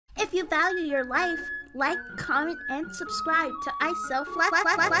value your life, like, comment, and subscribe to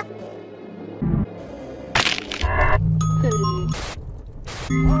isoFluffy.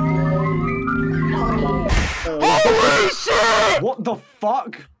 Holy shit! What the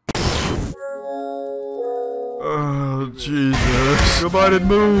fuck? Oh, Jesus. Go Biden,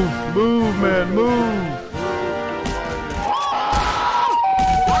 move. Move, man, move.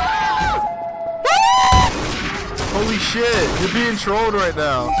 Holy shit, you're being trolled right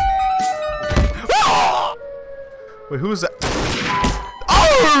now. Wait, who is that?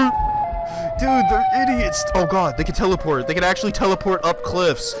 Oh! Dude, they're idiots. Oh god, they can teleport. They can actually teleport up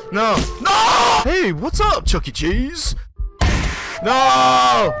cliffs. No. No! Hey, what's up, Chuck E. Cheese?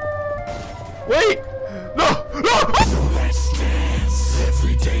 No! Wait! No! No! Let's dance.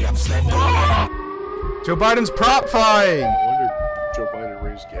 Every day I'm slender. Joe Biden's prop flying. I wonder if Joe Biden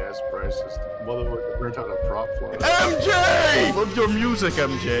raised gas prices. Motherfucker rent out a prop fly. MJ! Love your music,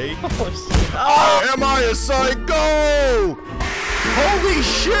 MJ. Am I a psycho? Holy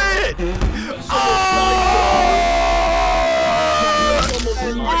shit!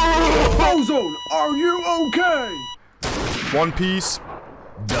 Ozone, are you okay? One piece,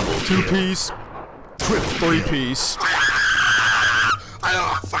 double, two piece, triple, three piece. I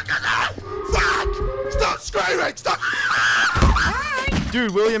don't fucking know. Fuck! Stop screaming! Stop!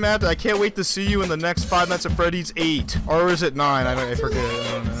 Dude, William Abd, I can't wait to see you in the next 5 Nights at Freddy's 8. Or is it 9? I forget.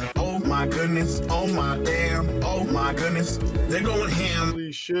 I don't know. Oh my goodness! Oh my damn! Oh my goodness! They're going ham.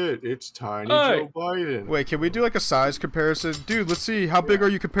 Holy shit, it's tiny Joe Biden. Wait, can we do like a size comparison? Dude, let's see. How big are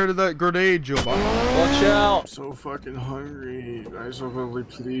you compared to that grenade, Joe Biden? Watch out! I'm so fucking hungry. isoFluffy,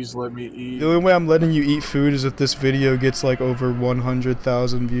 please let me eat. The only way I'm letting you eat food is if this video gets like over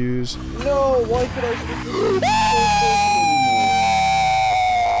 100,000 views. No, why could I speak?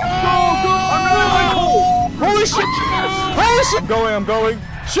 Holy shit! Holy shit! I'm going.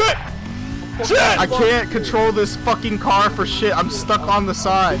 Shit! Shit! I can't control this fucking car for shit. I'm stuck on the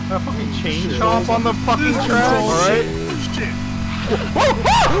side. I fucking chain chomp on the fucking track, alright?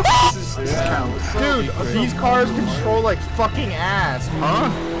 Dude, these cars control like fucking ass, huh?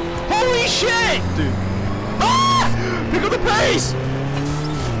 Holy shit! Dude. Ah! Pick up the pace!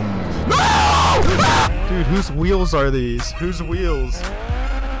 No! Ah! Dude, whose wheels are these? Whose wheels?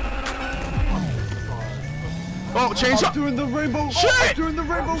 Oh, change up! Doing the rainbow! Shit! Doing the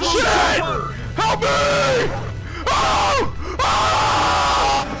rainbow! Shit! Help me! Oh!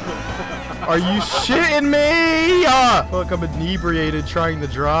 Ah! Are you shitting me? Look, I'm inebriated trying to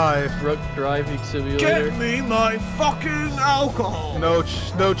drive. Truck driving simulator. Get me my fucking alcohol! No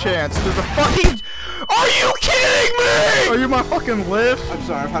chance. There's a fucking... Are you kidding me? Are you my fucking lift? I'm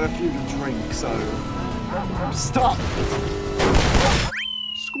sorry, I've had a few to drink, so... Stop!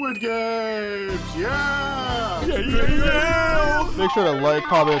 Squid Games! Yeah! Yeah! Make sure to like,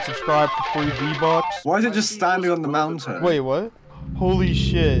 comment, and subscribe for free V-Bucks. Why is it just standing on the mountain? Wait, what? Holy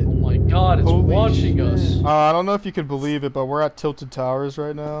shit. Oh my god, it's Holy watching shit. us. I don't know if you can believe it, but we're at Tilted Towers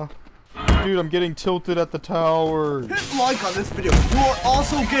right now. Dude, I'm getting tilted at the towers. Hit like on this video. You're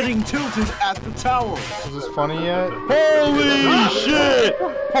also getting tilted at the tower. Is this funny yet? Holy shit!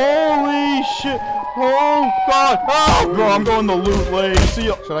 Holy shit! Oh god! Oh, bro, I'm going the loot lane. See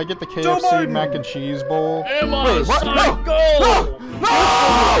ya. Should I get the KFC mac and cheese bowl? Am I Wait, what? psycho? No!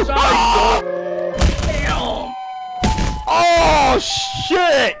 Damn! Oh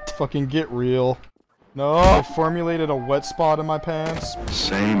shit! Fucking get real. No, I formulated a wet spot in my pants.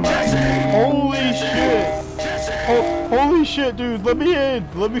 Same. Holy shit! Holy shit, dude! Let me in!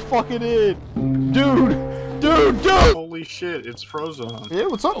 Let me fucking in! Dude! Holy shit, it's frozen. Yeah,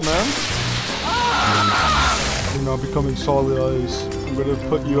 what's up, man? You're not becoming solid ice. I'm gonna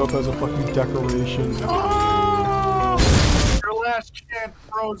put you up as a fucking decoration. Your last chance,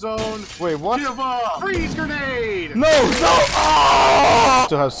 Frozone. Wait, what? Give up! Freeze grenade! No! Oh!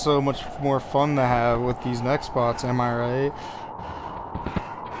 Still have so much more fun to have with these next spots, am I right?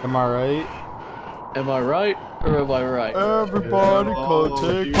 Am I right? Am I right or am I right? Everybody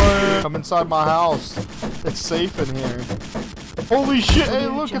take my... Come inside my house. It's safe in here. Holy shit, hey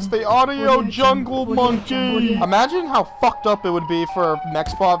look, it's the Audio Jungle Monkey! Imagine how fucked up it would be for a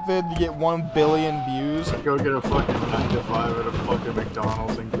next spot vid to get 1 billion views. Go get a fucking 9 to 5 at a fucking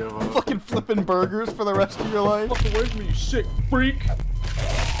McDonald's and give up. Fucking flipping burgers for the rest of your life. Fuck away from me, you sick freak!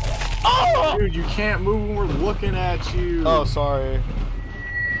 Oh! Dude, you can't move when we're looking at you. Oh, sorry.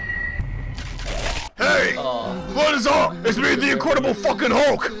 Hey! What is up? It's me, the Incredible fucking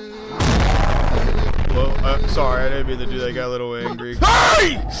Hulk! Well, sorry, I didn't mean to do that. I got a little angry.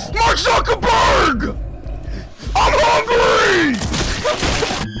 Hey! Mark Zuckerberg! I'm hungry!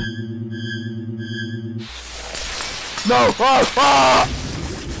 No!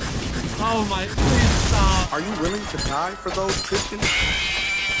 Oh my, please stop. Are you willing to die for those Christians?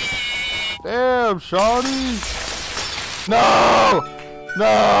 Damn, shawty. No!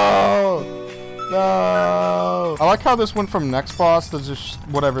 No! No! I like how this went from next boss to just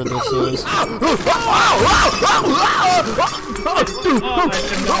whatever this is. My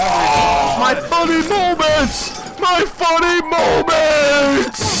funny moments! My funny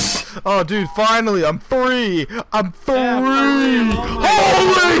moments! Oh, dude, finally, I'm free! I'm free!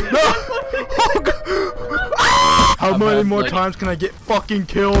 Holy! No! How many more times can I get fucking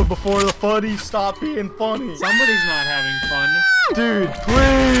killed before the funny stop being funny? Somebody's not having fun. Dude,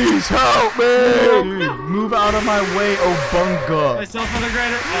 please help me! Dude, move out of my way, obunga. Myself on the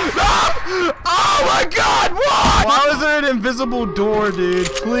grader. Oh my god, what? Why is there an invisible door, dude?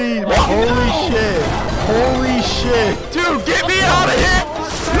 Please. Holy shit. Holy shit. Dude, get me out of here!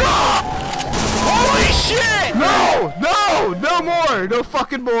 No! Holy shit! No! No! No more! No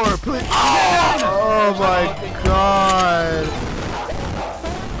fucking more, please. Oh my god.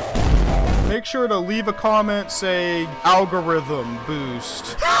 Make sure to leave a comment saying algorithm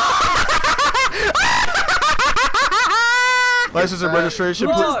boost. License and registration,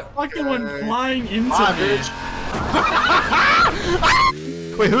 please. Look, fucking one flying into me.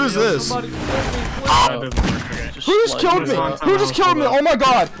 Wait, who's this? Somebody Who just killed me? Who just killed me? Oh my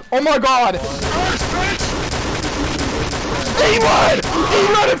god! Oh my god! He run! He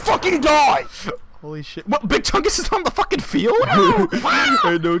run and fucking die! Holy shit. What? Big Chungus is on the fucking field?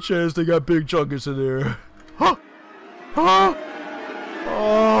 Ain't no chance they got Big Chungus in there. Huh? Huh?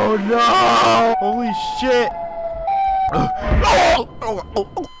 Oh no! Holy shit!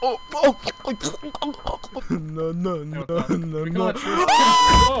 No, no, no, no, no.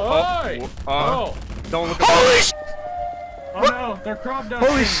 Oh, Don't look Holy shit! oh no, they're crop dusting.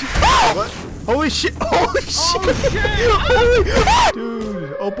 Holy shit! Holy shit! Holy shit! Holy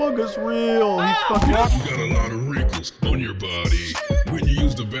dude, Obunga's real. He's fucking. You got a lot of wrinkles on your body. When you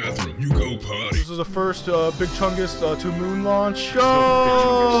use the bathroom, you go potty. This is the first Big Chungus to moon launch.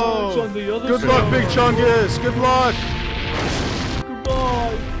 Go! Good luck, Big Chungus. Good luck.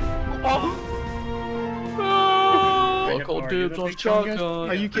 Goodbye. Buckle dibs on shotgun.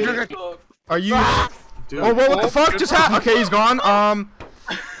 Are you kidding? Are you? Oh, what the fuck just happened? Okay, he's gone.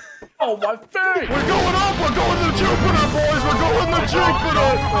 Oh my face! We're going up. We're going to Jupiter, boys. We're going to Jupiter.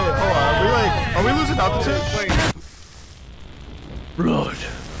 Wait, hold on. Are we losing altitude? Blood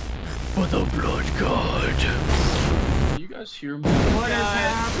for the blood god. You guys hear me? What is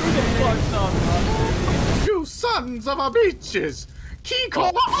happening? You sons of a bitches!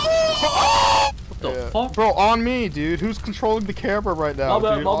 Kiko! What the fuck? Bro, on me, dude. Who's controlling the camera right now, My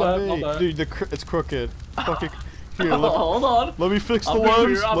bad, dude? my On bad, me. my bad. Dude, it's crooked. Fucking here. Hold on. Let me fix the I'll be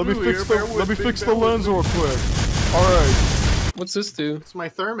lens. here, I'll Let me be fix here, the bear let me with me, fix the bear with lens real quick. All right. What's this do? It's my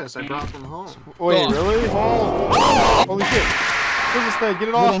thermos I brought from home. Wait, really? Oh. Holy shit! What's this thing? Get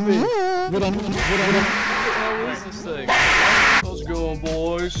it off me! What the hell is this thing? How's it going,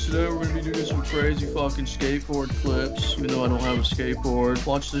 boys? Today we're gonna be doing some crazy fucking skateboard clips. Even though I don't have a skateboard.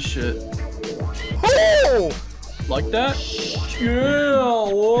 Watch this shit. Oh! Like that? Yeah!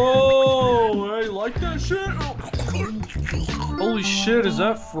 Whoa! Hey, like that shit? Holy shit, is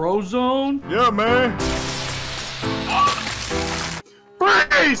that Frozone? Yeah, man.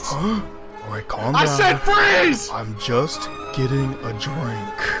 Freeze! Alright, calm down. I said freeze! I'm just getting a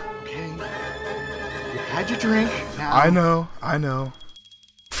drink. Okay. You had your drink. Now. I know.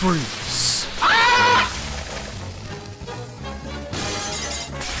 Freeze.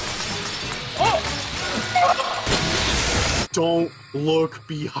 Don't look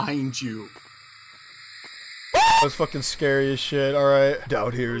behind you. That's fucking scary as shit. Alright.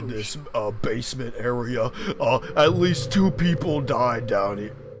 Down here in this basement area, at least 2 people died down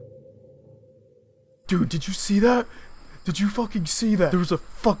here. Dude, did you see that? Did you fucking see that? There was a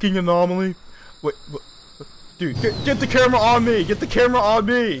fucking anomaly. Wait, dude, get the camera on me! Get the camera on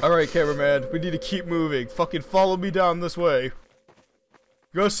me! Alright, cameraman, we need to keep moving. Fucking follow me down this way.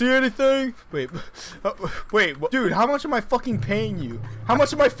 You guys see anything? Wait, dude, how much am I fucking paying you? How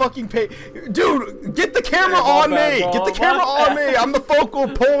much am I fucking paying? Dude, get the camera on me! Get the camera on me! I'm the focal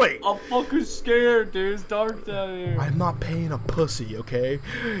point! I'm fucking scared, dude. It's dark down here. I'm not paying a pussy, okay?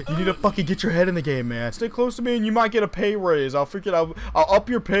 You need to fucking get your head in the game, man. Stay close to me and you might get a pay raise. I'll up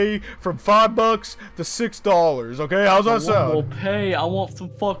your pay from $5 to $6, okay? How's that sound? Well, pay. I want some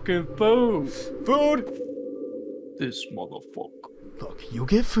fucking food. Food? This motherfucker. Look, you'll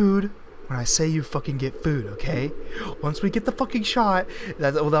get food when I say you fucking get food, okay? Once we get the fucking shot,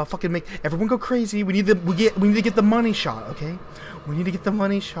 that'll fucking make everyone go crazy. We need to get the money shot, okay? We need to get the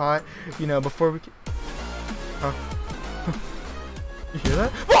money shot, you know, before we get... You hear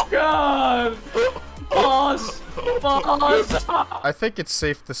that? God! Boss! Boss! I think it's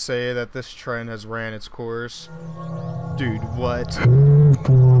safe to say that this trend has ran its course. Dude, what?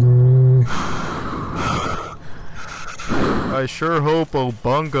 I sure hope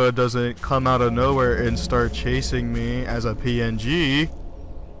Obunga doesn't come out of nowhere and start chasing me as a PNG.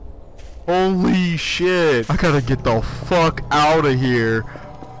 Holy shit! I gotta get the fuck out of here.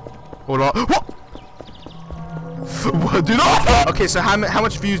 Hold on. What, dude? Oh! Okay, so how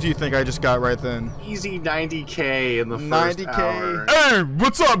much views do you think I just got right then? Easy 90K in the first 90K. hour. Hey,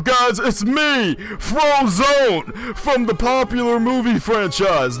 what's up, guys? It's me, Frozone, from the popular movie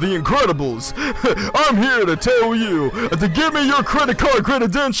franchise, The Incredibles. I'm here to tell you to give me your credit card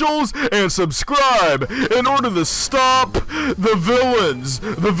credentials and subscribe in order to stop the villains.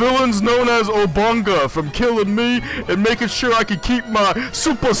 The villains known as Obunga from killing me and making sure I can keep my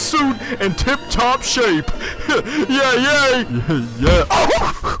super suit in tip-top shape. Yeah. Oh!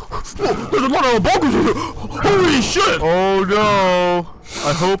 There's a lot of Obungas here! Holy shit! Oh no!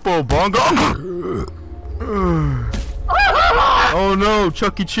 I hope Obunga. Oh no,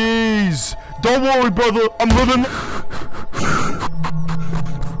 Chuck E. Cheese! Don't worry, brother, I'm living.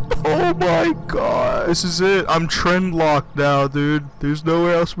 Oh my god, this is it. I'm trend locked now, dude. There's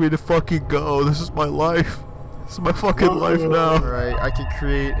nowhere else for me to fucking go. This is my life. This is my fucking life now. Alright, I can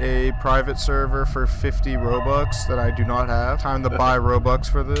create a private server for 50 Robux that I do not have. Time to buy Robux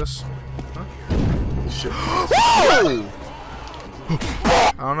for this. Whoa!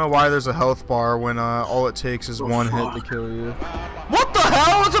 I don't know why there's a health bar when all it takes is one hit to kill you. What the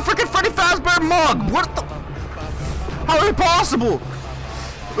hell? It's a freaking Freddy Fazbear mug! What the? How is it possible?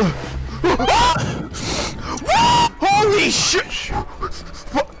 Holy shit!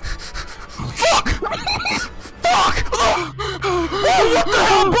 Fuck! Fuck! Oh, what the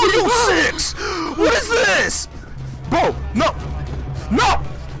hell, bro? You 6! What is this? Bro, no! No!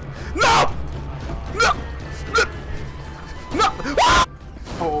 No! No! No! Ah!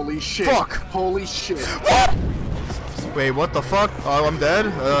 Holy shit. Fuck. Holy shit. What? Wait, what the fuck? Oh, I'm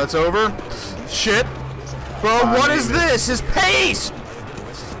dead. It's over. Shit. Bro, what is this? His pace!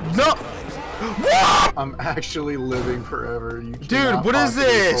 No! What? I'm actually living forever. You Dude, what is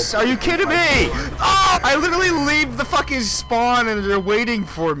this? Are you kidding me? Oh! I literally leave the fucking spawn and they're waiting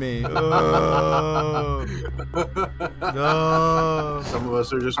for me. No. Some of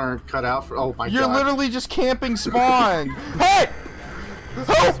us aren't cut out for. Oh my god. You're literally just camping spawn. Hey!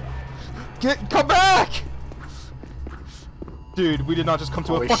 Help! Come back! Dude, we did not just come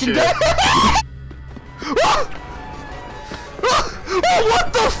to Holy a fucking shit. death. Oh,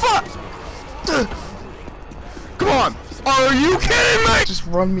 what the fuck? Come on! Are you kidding me? Just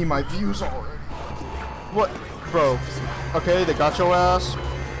run me my views already. What, bro? Okay, they got your ass.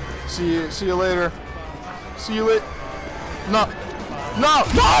 See you later. See you later. No,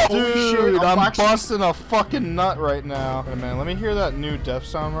 dude! I'm busting a fucking nut right now. Wait a minute, let me hear that new death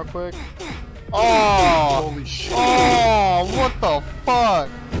sound real quick. Oh! Holy shit! Oh! What the fuck?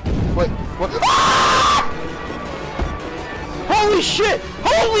 Wait, what? Ah! Holy shit!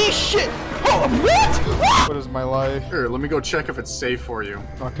 Holy shit! Oh, what? What is my life? Here, let me go check if it's safe for you.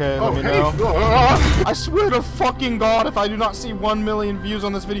 Okay, let me know. I swear to fucking God, if I do not see 1 million views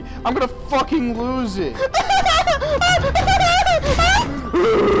on this video, I'm gonna fucking lose it.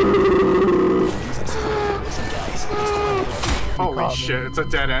 Holy shit, it's a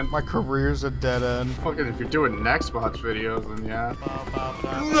dead end. My career's a dead end. Fucking if you're doing Nextbox videos, then yeah.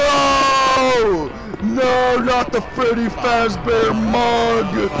 No! No, not the Freddy Fazbear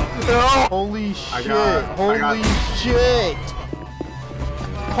mug! Oh. Holy shit! Holy shit!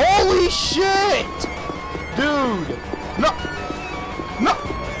 Holy shit! Dude! No! No!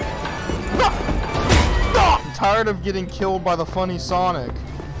 No! No! I'm tired of getting killed by the funny Sonic.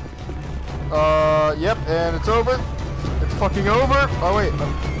 Yep, and it's over. It's fucking over. Oh wait,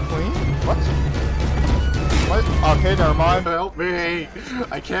 clean? What? What? Okay, never mind. Help me!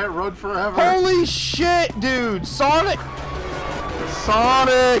 I can't run forever. Holy shit, dude! Sonic!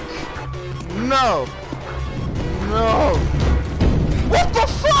 Sonic! No! No! What the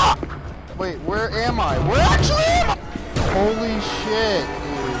fuck? Wait, where am I? Where actually am I? Holy shit,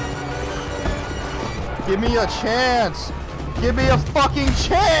 dude. Give me a chance! Give me a fucking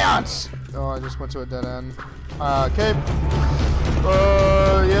chance! Oh, I just went to a dead end. Okay.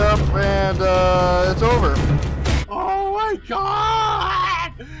 Yep, and, it's over. Oh my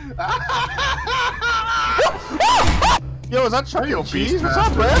god! Yo, is that Chuck E. Cheese? What's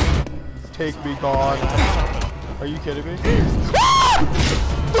up, man? Take me, God. Are you kidding me?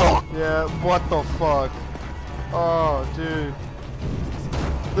 Yeah, what the fuck? Oh, dude.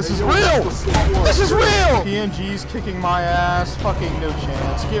 This is real! This is real! PNG's kicking my ass. Fucking no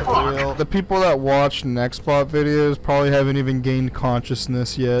chance. Get real. The people that watch Nextbot videos probably haven't even gained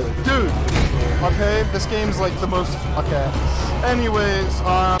consciousness yet. Dude! Okay, this game's like the most... Okay. Anyways,